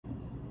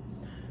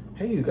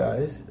Hey you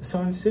guys, so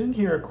I'm sitting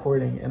here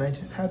recording and I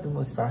just had the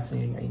most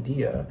fascinating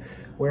idea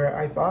where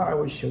I thought I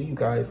would show you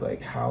guys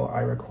like how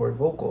I record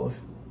vocals.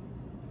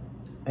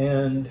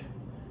 And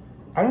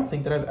I don't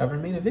think that I've ever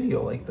made a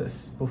video like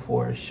this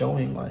before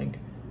showing like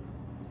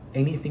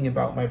anything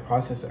about my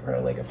process or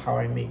like of how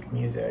I make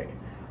music.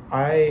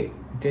 I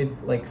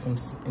did like some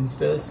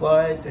Insta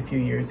slides a few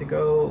years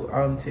ago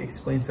to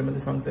explain some of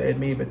the songs that I had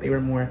made, but they were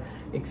more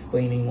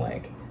explaining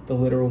like the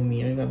literal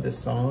meaning of the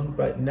song,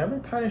 but never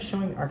kind of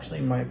showing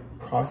actually my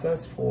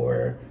process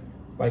for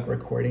like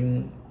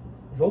recording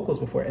vocals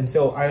before. And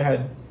so I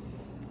had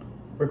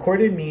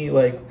recorded me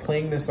like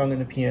playing this song on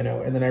the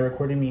piano, and then I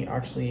recorded me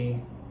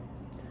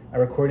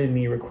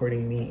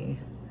recording me.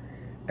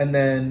 And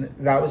then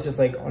that was just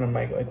like on a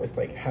mic, like with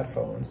like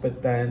headphones.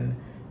 But then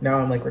now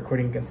I'm like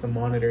recording against the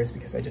monitors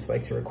because I just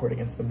like to record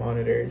against the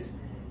monitors.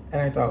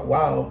 And I thought,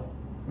 wow,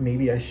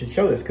 maybe I should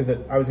show this, because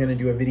I was gonna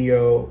do a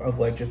video of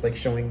like just like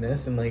showing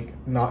this and like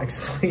not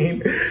explain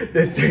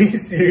the 3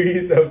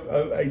 series of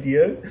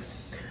ideas.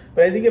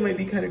 But I think it might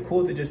be kind of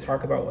cool to just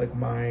talk about like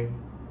my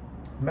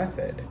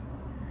method.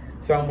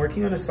 So I'm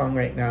working on a song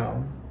right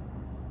now.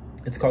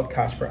 It's called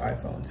Cash for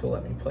iPhone, so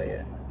let me play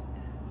it.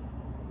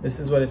 This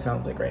is what it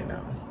sounds like right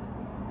now.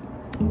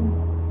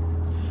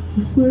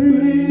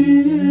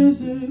 Waiting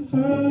is the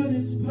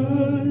hardest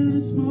part, and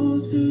it's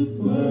most of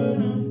what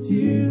I'm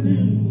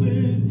dealing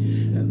with.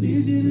 At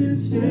least you didn't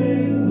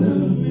say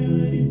love me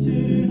when you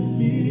didn't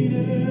mean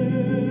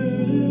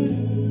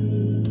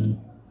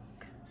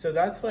it. So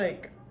that's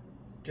like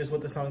just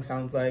what the song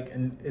sounds like,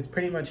 and it's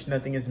pretty much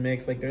nothing is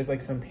mixed. Like there's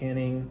like some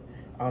panning,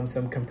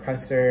 some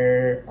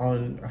compressor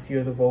on a few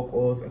of the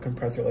vocals, a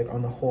compressor like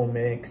on the whole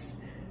mix.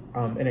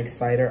 An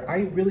exciter. I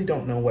really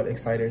don't know what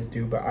exciters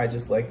do, but I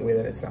just like the way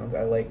that it sounds.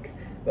 I like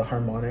the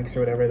harmonics or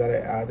whatever that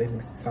it adds. I think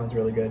it sounds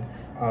really good.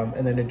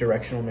 And then a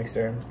directional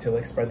mixer to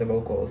like spread the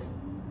vocals.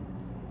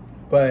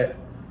 But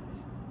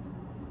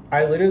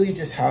I literally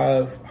just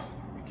have,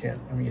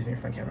 I'm using a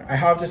front camera. I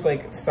have just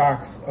like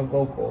stacks of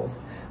vocals,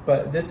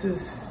 but this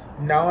is,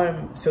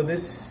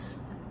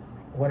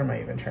 what am I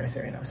even trying to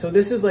say right now? So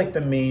this is like the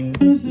main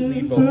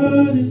lead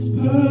vocals.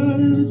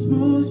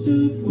 Most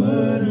of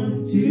what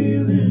I'm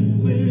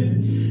dealing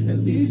with. At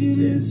least you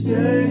didn't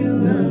say you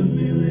love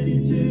me when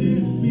you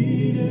didn't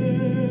mean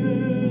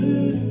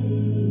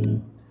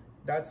it.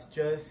 That's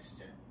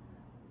just,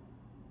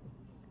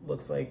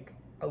 looks like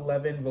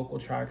 11 vocal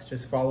tracks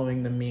just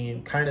following the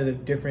main, kind of the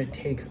different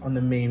takes on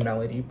the main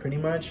melody pretty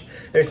much.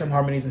 There's some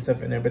harmonies and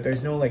stuff in there, but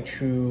there's no like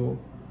true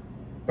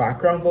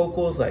background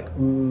vocals like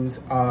oohs,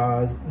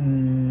 ahs,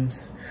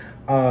 ums,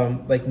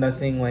 like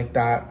nothing like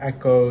that,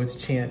 echoes,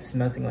 chants,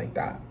 nothing like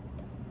that.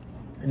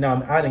 And now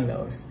I'm adding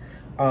those,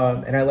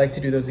 and I like to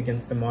do those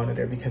against the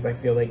monitor because I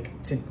feel like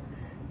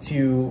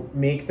to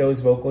make those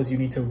vocals you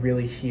need to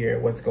really hear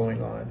what's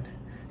going on.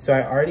 So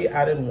I already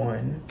added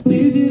one.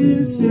 Please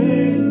didn't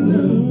say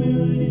love me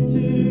when you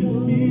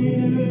didn't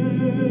mean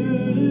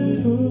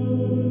it.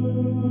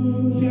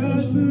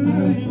 Cash for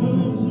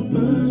iPhone, so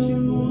much you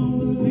won't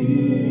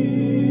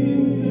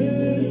believe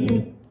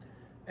it.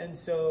 And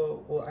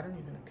so, well, I don't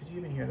even, could you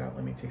even hear that?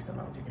 Let me take some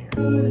out so you can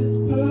hear it.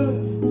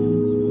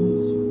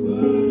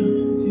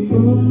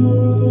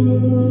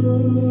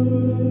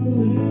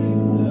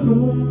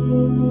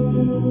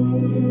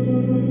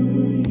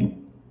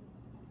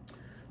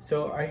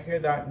 So I hear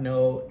that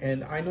note,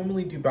 and I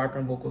normally do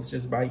background vocals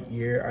just by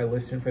ear. I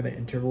listen for the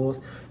intervals.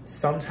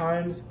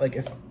 Sometimes, like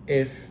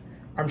if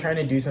I'm trying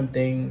to do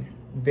something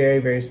very,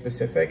 very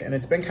specific, and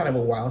it's been kind of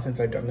a while since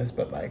I've done this,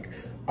 but like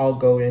I'll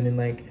go in and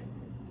like,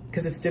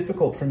 because it's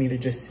difficult for me to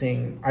just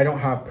sing. I don't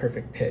have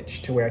perfect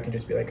pitch to where I can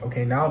just be like,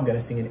 okay, now I'm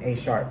gonna sing an A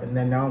sharp, and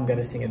then now I'm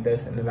gonna sing a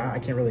this and that. I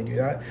can't really do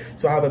that.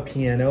 So I have a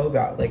piano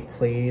that like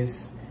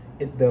plays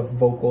the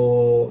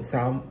vocal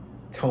sound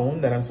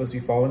tone that I'm supposed to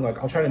be following.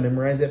 Like I'll try to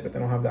memorize it, but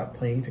then I'll have that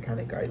playing to kind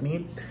of guide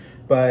me.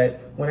 But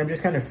when I'm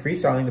just kind of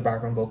freestyling the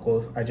background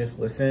vocals, I just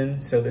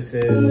listen. So this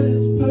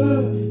is,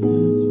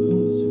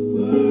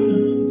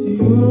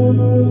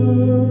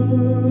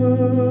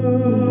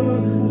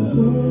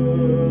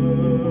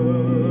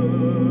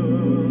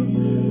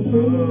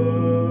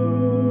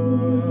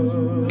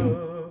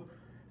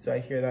 so I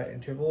hear that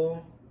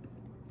interval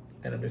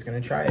and I'm just gonna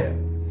try it.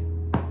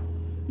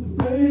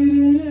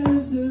 Waiting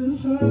is the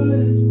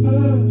hardest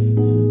part,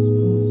 it's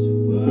most of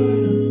what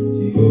I'm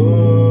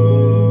doing.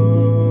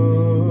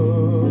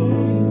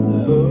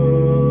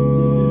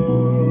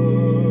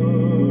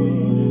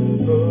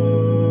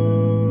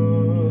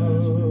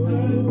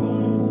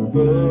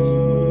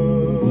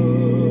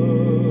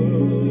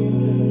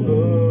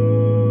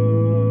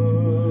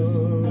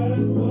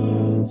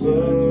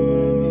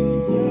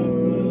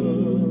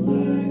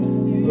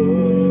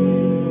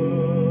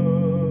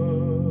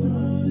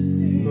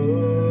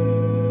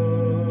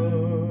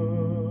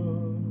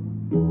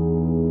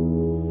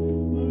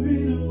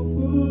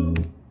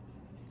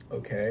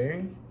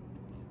 Okay,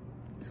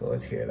 so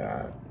let's hear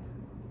that.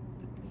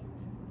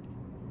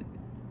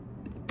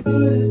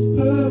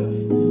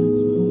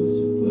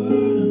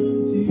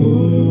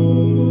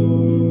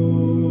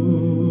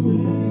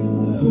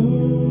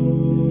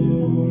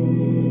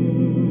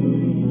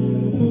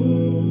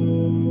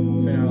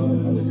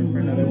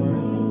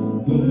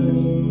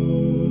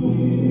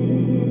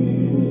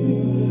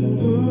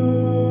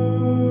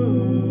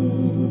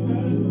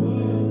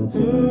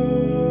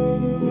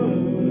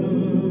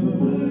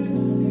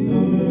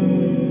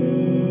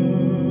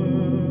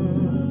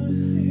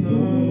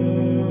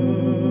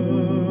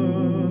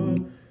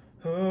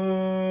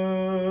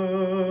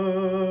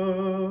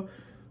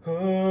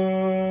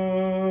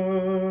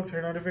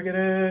 trying to forget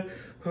it.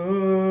 Oh.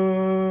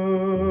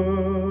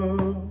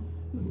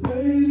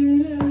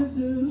 Waiting is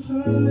the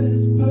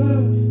hardest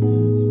part.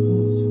 It's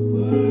most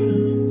what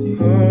I'm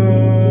dealing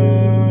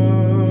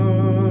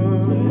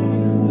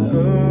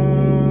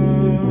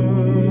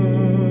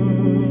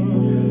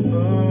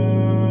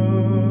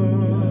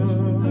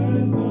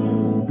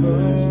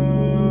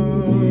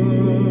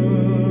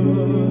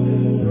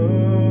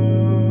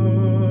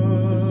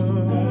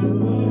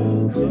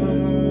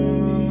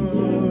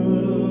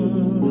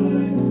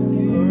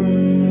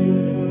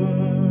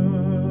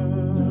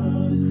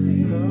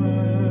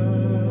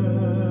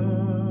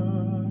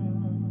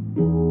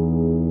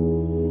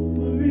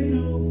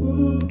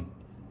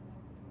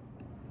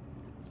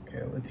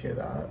Okay, let's hear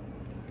that.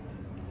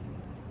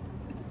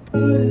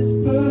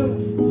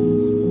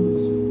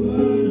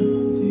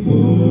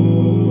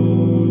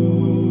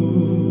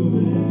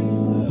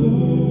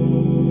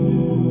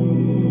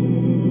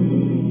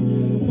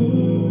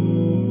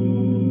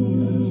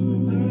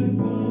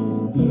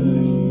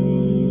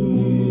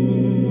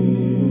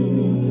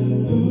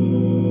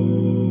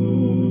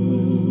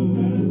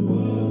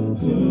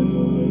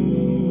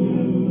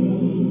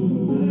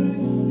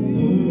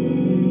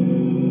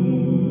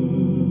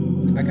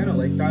 I kind of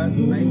like that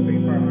nice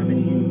 3-part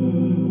harmony.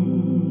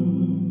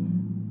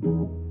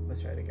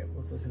 Let's try it again.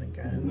 Let's listen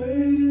again.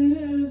 Waiting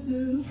is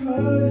the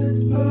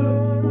hardest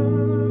part.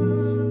 It's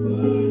most what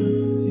I'm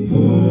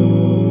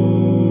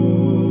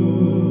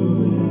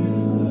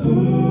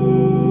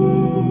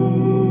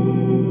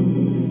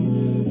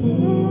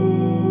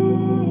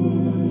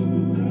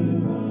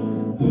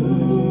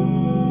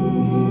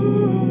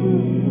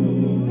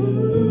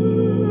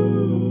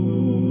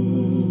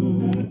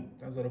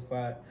That was a little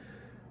flat.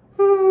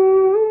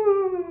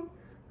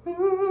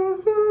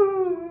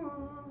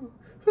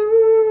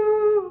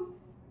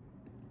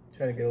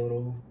 Try to get a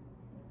little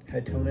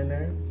head tone in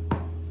there.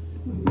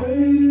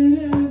 Waiting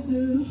is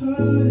the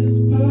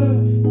hardest part.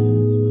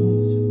 It's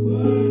most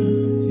what I'm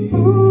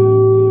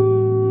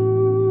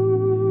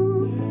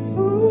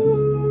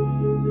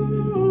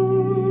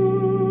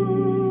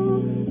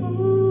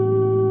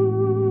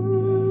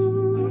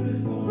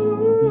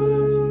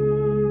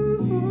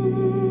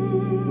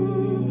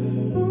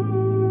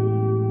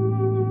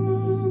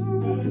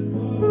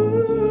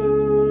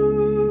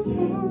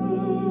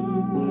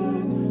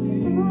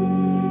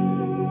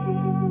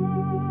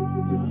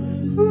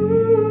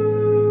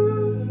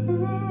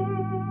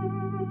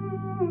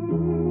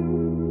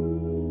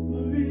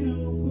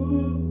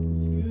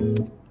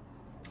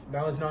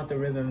That was not the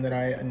rhythm that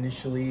I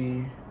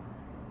initially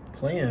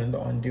planned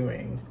on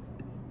doing.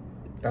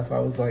 That's why I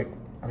was like,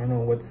 I don't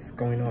know what's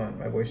going on.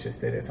 My voice just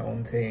did its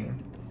own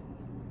thing.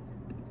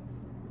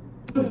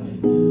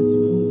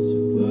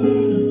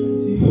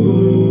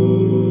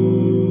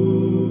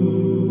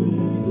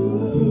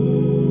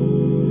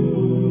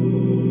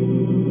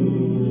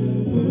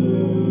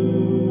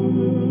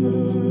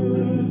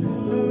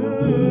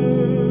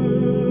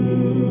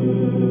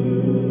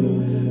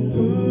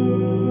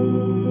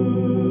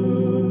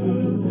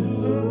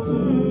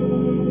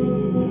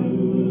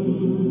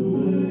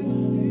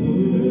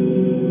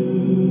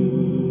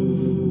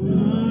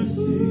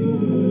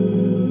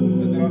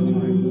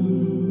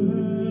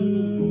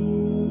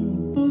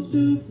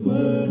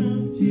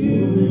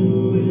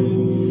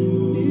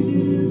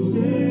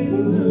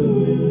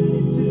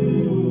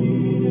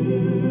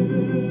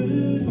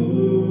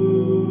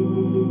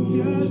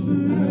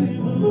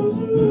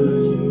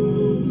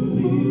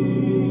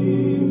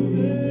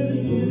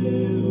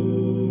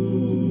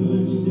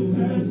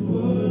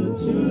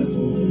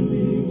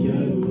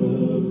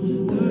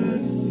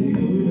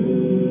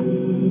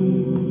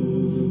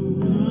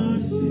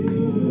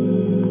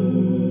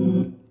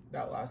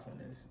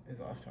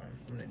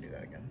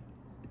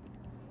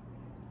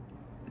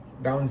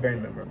 That one's very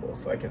memorable,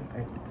 so I can.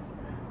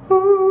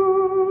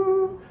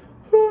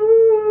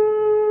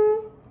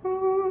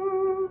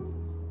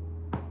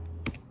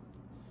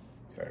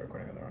 Sorry,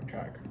 recording on the wrong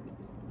track.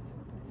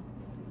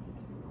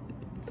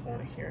 Don't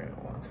want to hear it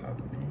while it's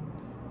happening.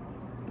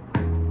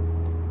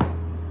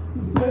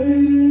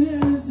 Waiting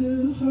is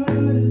the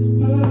hardest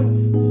part.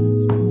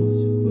 It's most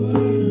what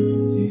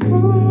I'm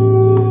dealing.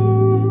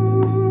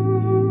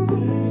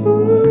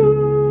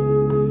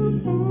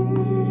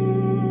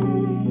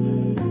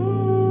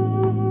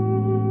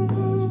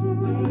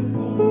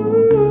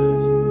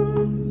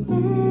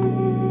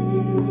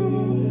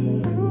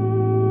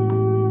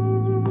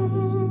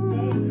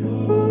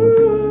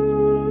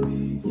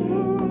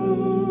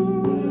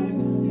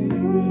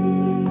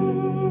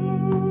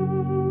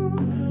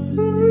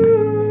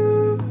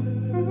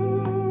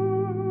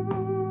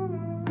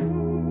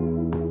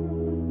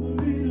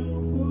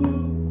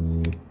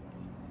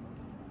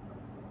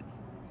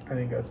 I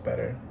think that's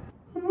better.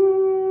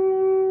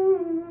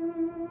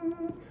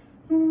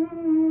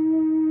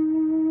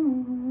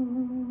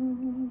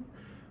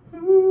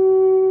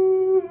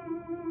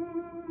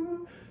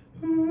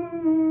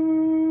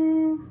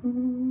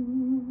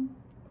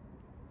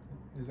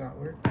 Does that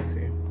work? Let's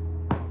see.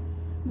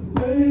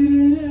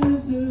 Waiting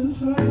is the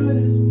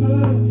hardest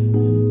part.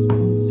 It's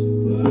most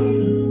what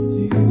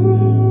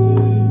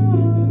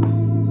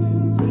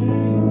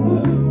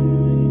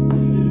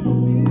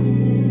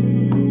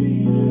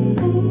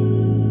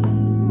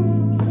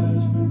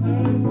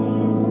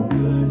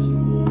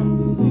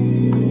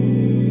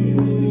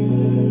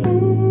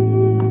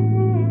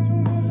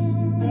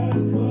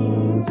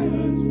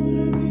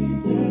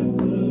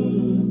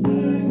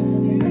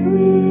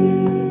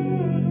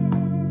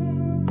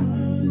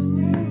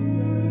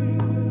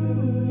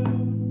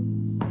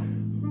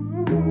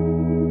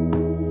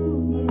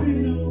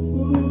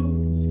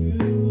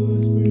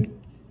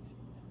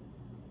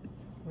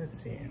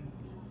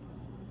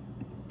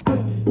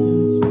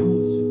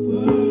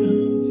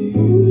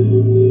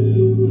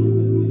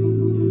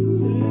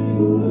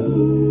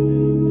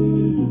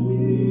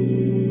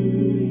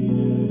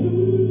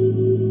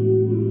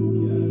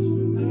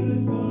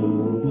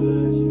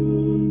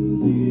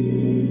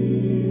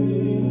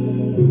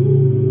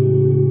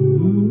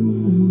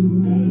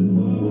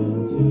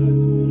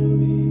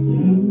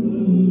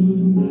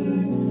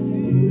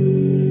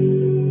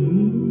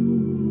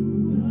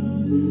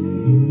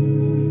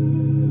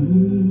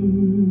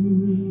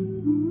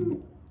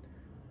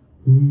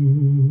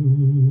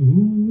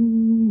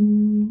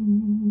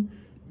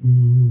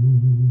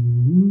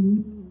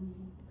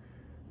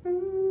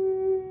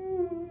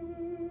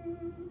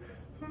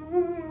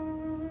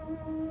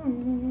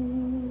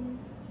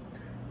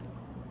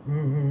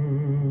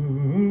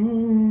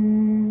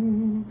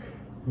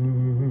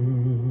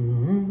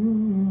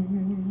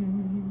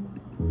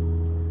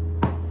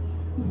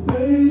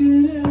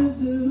Waiting is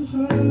the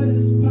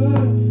hardest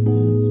part.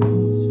 It's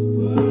most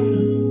fun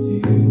until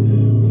you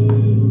then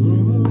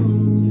will. At least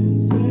you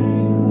didn't say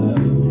you love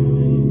me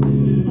when you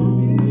didn't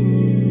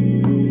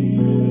mean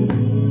it.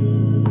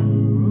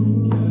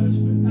 Cash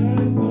for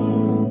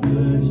iPhone so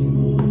much you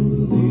won't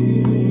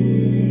believe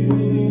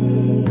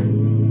it.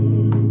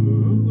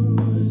 Too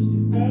much to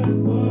ask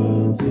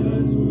for,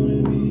 just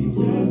wanna be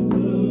kept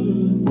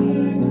close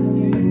like a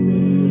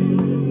secret.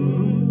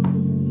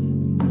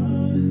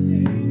 Not a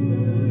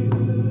secret.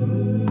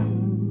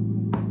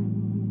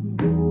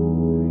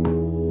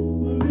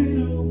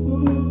 Marina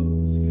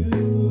was good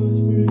for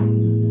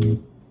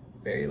spring.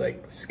 Very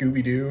like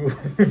Scooby-Doo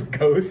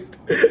ghost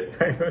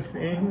type of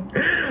thing.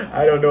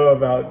 I don't know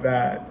about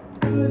that.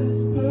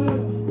 Hardest part,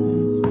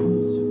 it's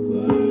most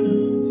fun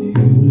until you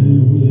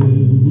then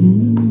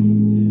will. At least you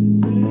didn't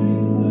say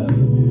you love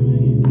me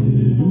when you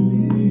didn't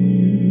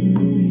mean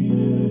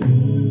it.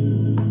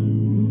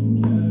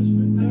 Cash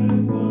for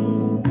iPhone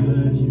so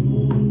much you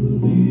won't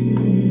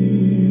believe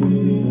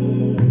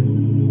it.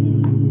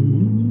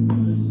 Too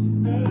much to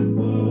ask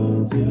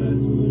for,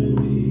 just wanna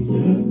be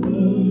kept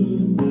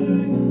close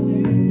like a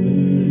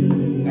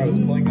secret. I was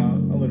pulling out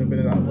a little bit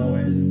of that low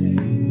end.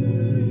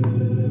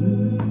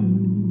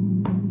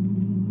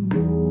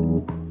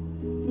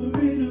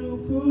 Marina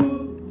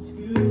was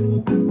good for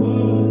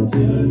basketball.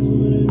 Just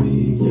wanna be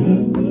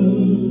kept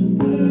close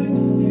like a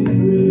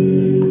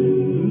secret.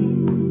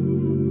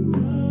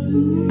 Not a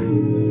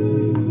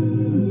secret.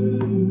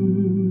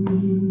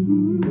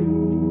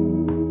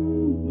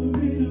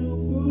 Marina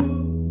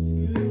was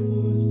good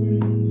for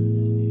spring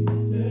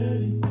underneath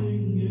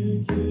anything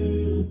and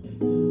care.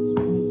 It's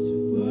most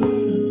fun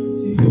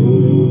until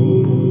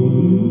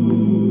you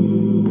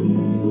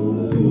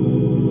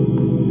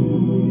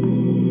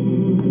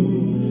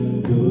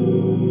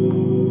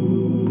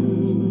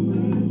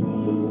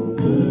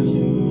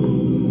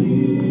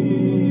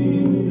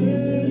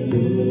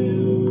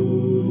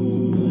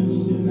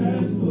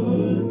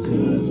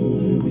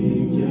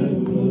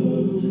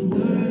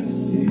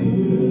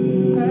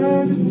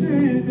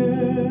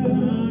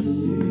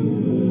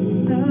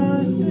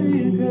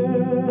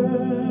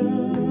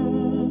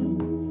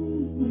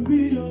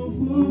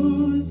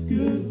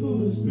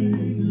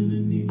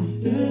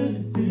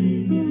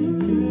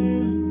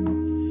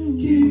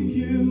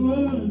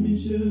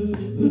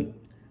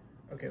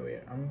Okay, wait.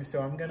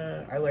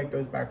 I like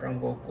those background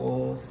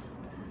vocals,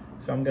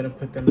 so I'm gonna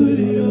put them in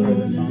the other part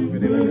of the song where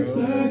they let go.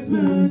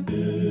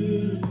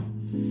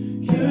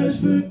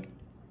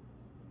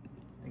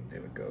 I think they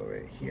would go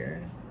right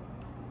here.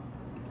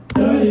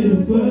 Thought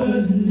it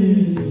wasn't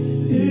it,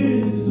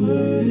 it's what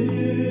it is.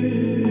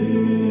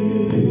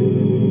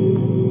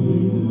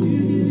 At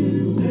least you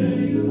didn't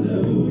say you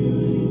love me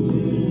when you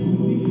didn't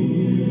mean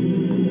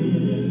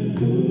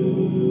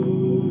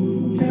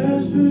it.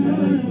 Cash for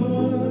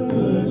iPhone so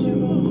much you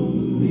won't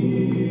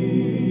believe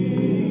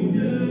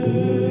it.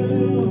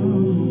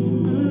 Too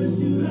much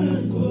to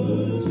ask for,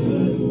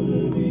 just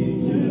wanna be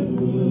kept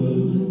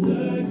close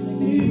like a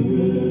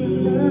secret.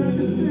 Like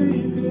a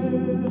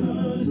secret,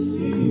 not a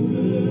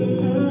secret.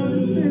 Not a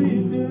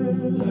secret,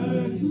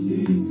 like a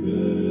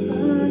secret.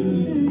 Like a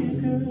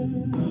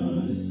secret,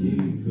 not a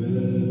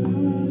secret.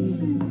 Not a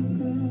secret,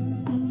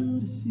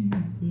 not a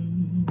secret.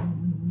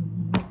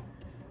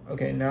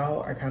 Okay,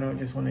 now I kind of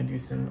just want to do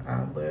some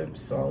ad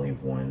libs, so I'll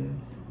leave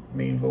one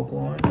main vocal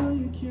on.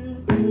 I'm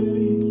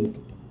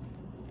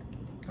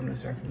gonna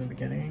start from the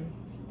beginning.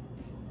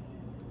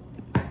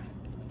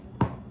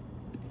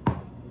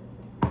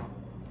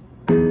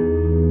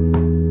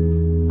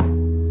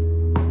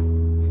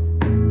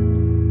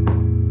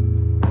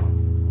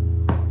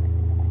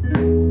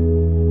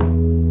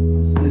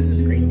 This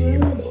is green tea,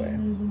 by the way.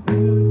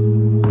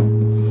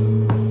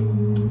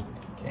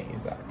 Can't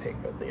use that take,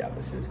 but yeah,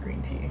 this is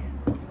green tea.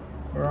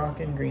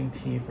 Moroccan green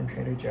tea from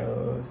Trader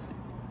Joe's.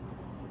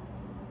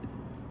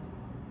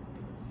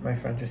 My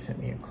friend just sent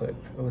me a clip.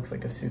 It looks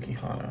like a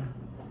Sukihana.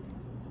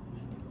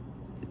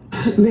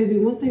 Baby,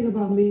 one thing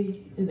about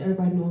me is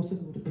everybody knows I'm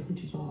super with the big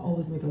picture, so I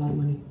always make a lot of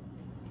money.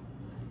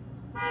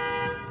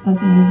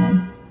 That's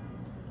amazing.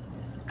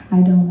 I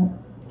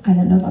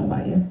didn't know that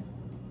about you.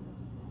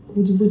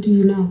 What do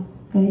you know?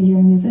 That you're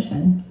a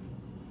musician.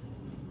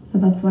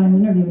 But that's why I'm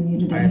interviewing you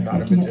today. I am so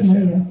not I a can get to know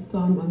magician. you. So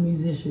I'm a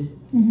musician.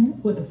 Mm-hmm.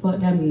 What the fuck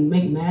that mean?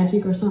 Make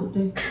magic or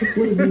something?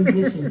 What is a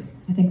musician?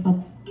 I think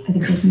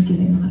you're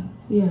confusing that.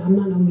 Yeah, I'm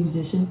not no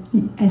musician.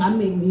 I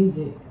make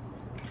music.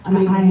 I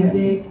make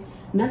music.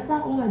 And that's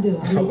not all I do.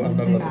 I Oh, make I'm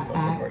not music, about to I stop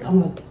act. recording.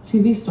 I'm a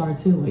TV star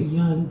too, a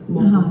young Uh-huh.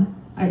 mom.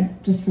 I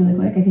just really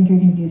quick, I think you're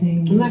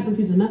confusing. I'm not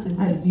confused with nothing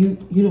because you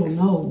don't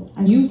know.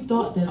 You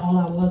thought that all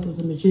I was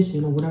a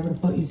magician or whatever the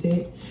fuck you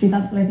said. See,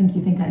 that's what I think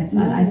you think I said.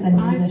 No, I said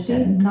I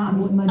musician, think- not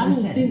magician. I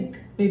don't think,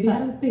 baby. I But-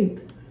 don't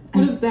think.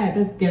 What is that?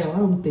 That's ghetto. I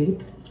don't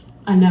think.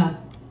 I know.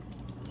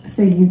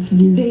 So you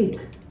Think.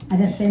 I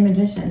didn't say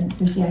magician,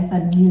 Suki. I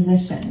said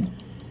musician.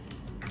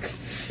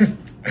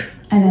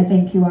 And I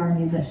think you are a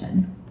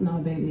musician. No,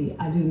 baby.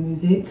 I do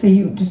music. So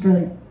you just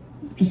really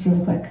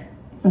quick.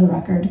 for the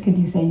record, could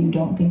you say you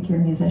don't think you're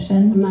a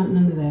musician? I'm not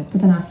none of that.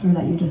 But then after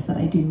that, you just said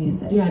I do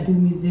music. Yeah, I do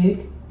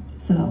music.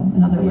 So,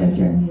 in other words,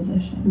 you're a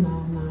musician. No,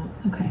 I'm not.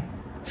 Okay.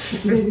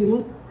 Baby,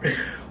 what?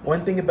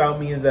 One thing about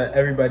me is that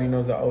everybody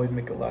knows I always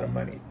make a lot of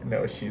money.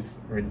 No, she's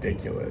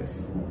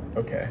ridiculous.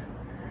 Okay.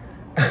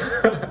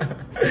 That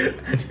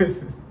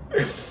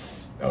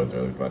was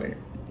really funny.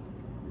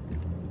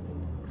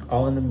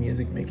 All in the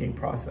music making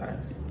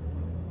process.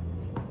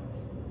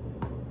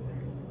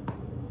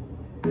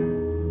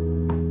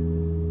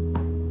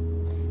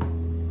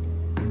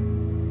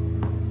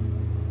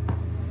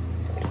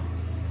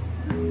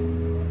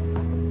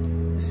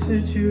 The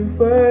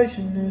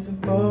situation is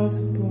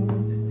impossible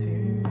to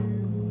deal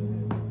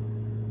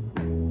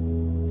with.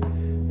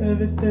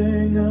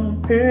 Everything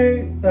I'm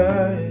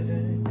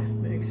realizing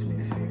makes me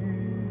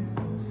feel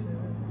so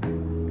sad.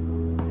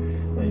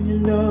 When you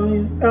know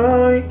you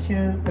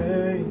can't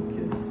make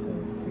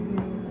yourself feel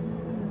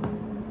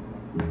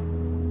it.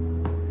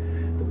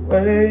 The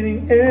waiting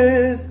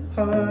is the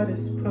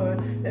hardest part,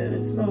 and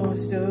it's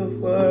most of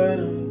what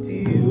I'm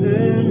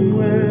dealing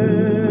with.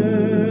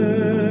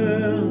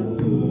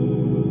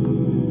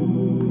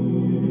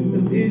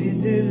 At least you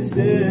didn't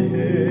say.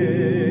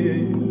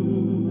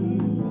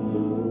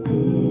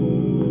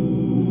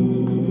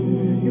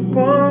 You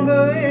won't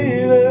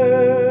believe it.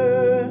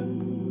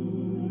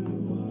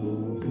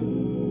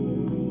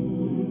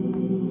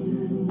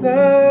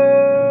 Like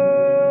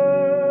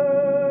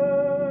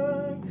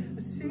a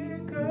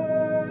secret.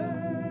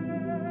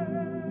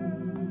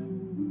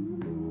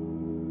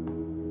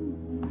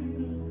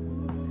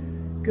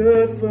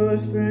 Good for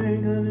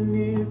spring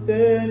underneath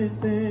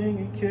anything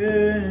it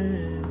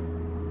can.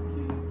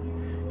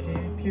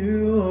 Keep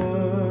you up.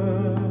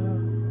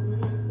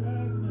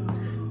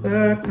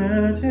 Like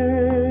magic.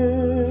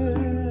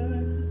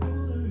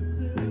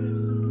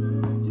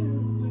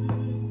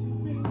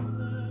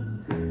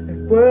 It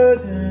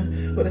wasn't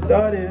what I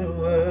thought it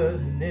was,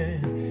 and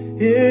it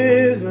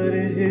is what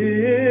it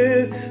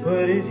is,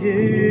 what it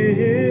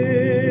is.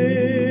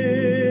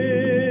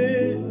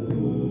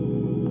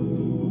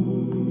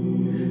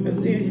 At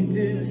least you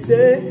didn't say.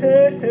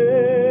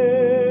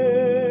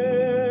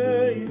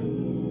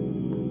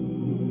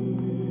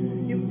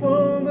 You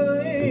won't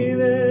believe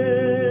it.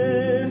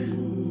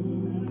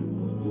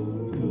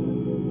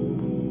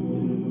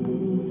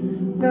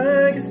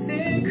 Like a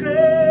secret,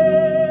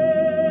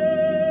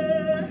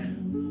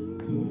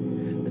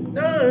 but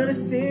not a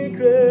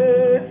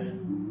secret.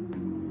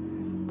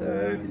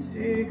 Like a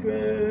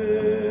secret.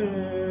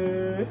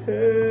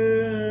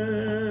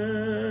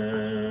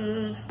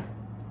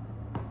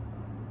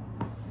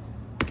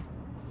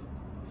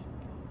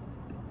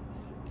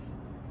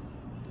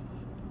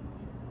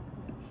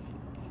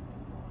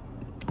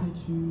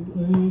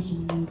 Situation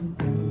is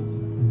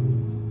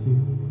impossible to do.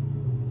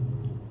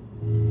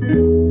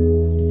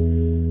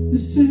 The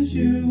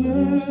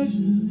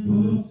situation is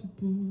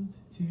impossible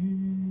to do.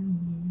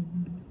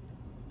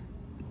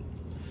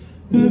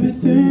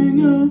 Everything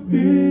I'm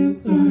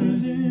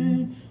realizing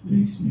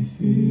makes me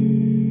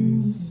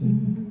feel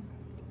sick.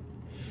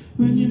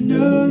 When you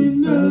know you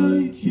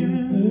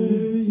can't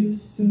let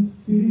yourself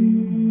feel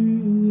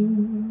it.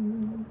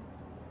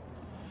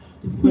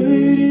 The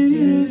waiting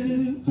is the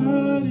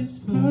hardest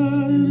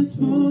part, and it's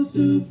most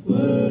of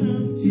what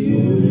I'm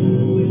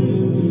dealing with.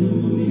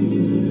 At least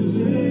you didn't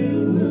say I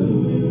love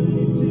me when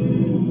you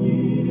didn't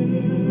mean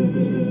it.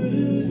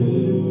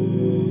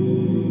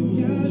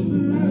 Cash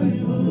for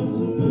iPhone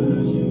so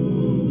much you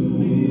won't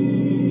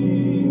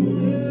believe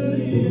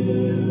it.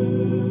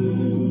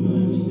 Too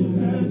much to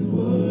ask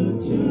for,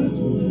 just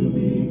wanna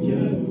be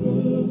kept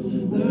close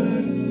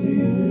like a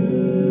secret,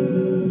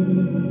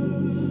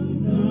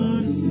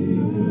 not a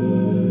secret.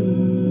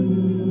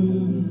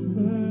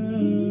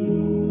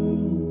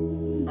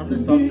 I'm gonna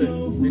stop this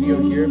video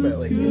here, but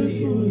like you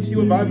see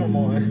what vibe I'm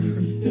on.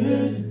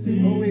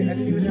 Oh wait, I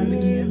didn't even have the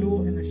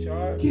candle in the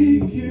shot.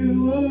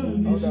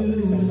 Oh, that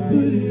looks so nice.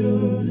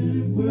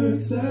 It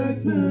works like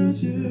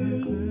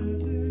magic.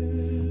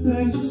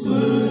 Like just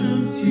what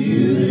I'm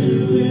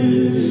dealing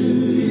with.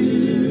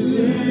 Please didn't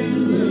say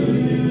love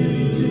me.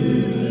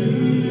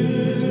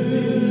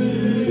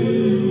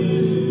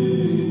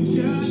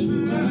 Cash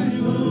for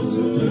iPhone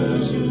so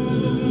much you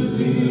won't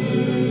believe.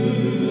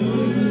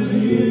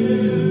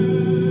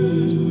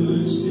 Too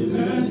much to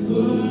ask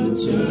for,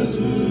 just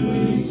wanna be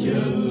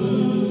kept close.